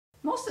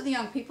Most of the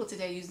young people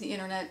today use the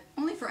internet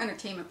only for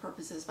entertainment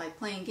purposes by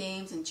playing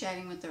games and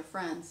chatting with their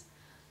friends.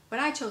 But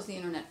I chose the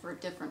internet for a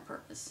different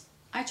purpose.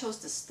 I chose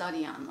to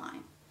study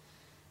online.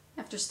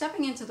 After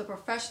stepping into the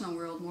professional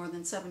world more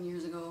than 7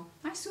 years ago,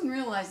 I soon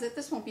realized that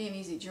this won't be an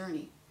easy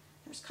journey.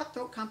 There's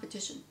cutthroat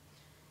competition.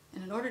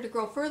 And in order to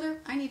grow further,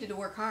 I needed to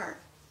work hard.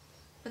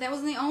 But that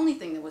wasn't the only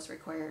thing that was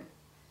required.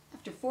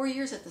 After 4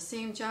 years at the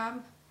same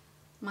job,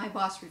 my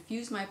boss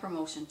refused my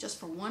promotion just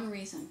for one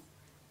reason.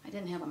 I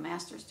didn't have a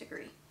master's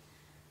degree.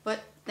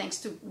 But thanks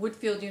to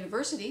Woodfield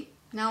University,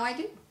 now I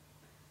do.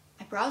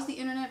 I browsed the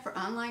internet for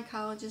online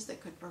colleges that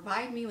could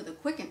provide me with a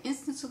quick and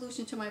instant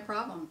solution to my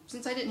problem,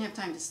 since I didn't have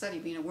time to study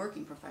being a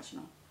working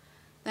professional.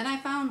 Then I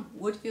found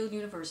Woodfield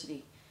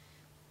University,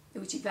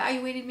 which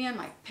evaluated me on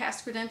my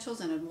past credentials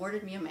and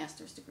awarded me a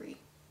master's degree.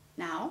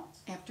 Now,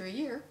 after a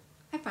year,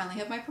 I finally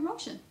have my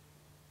promotion.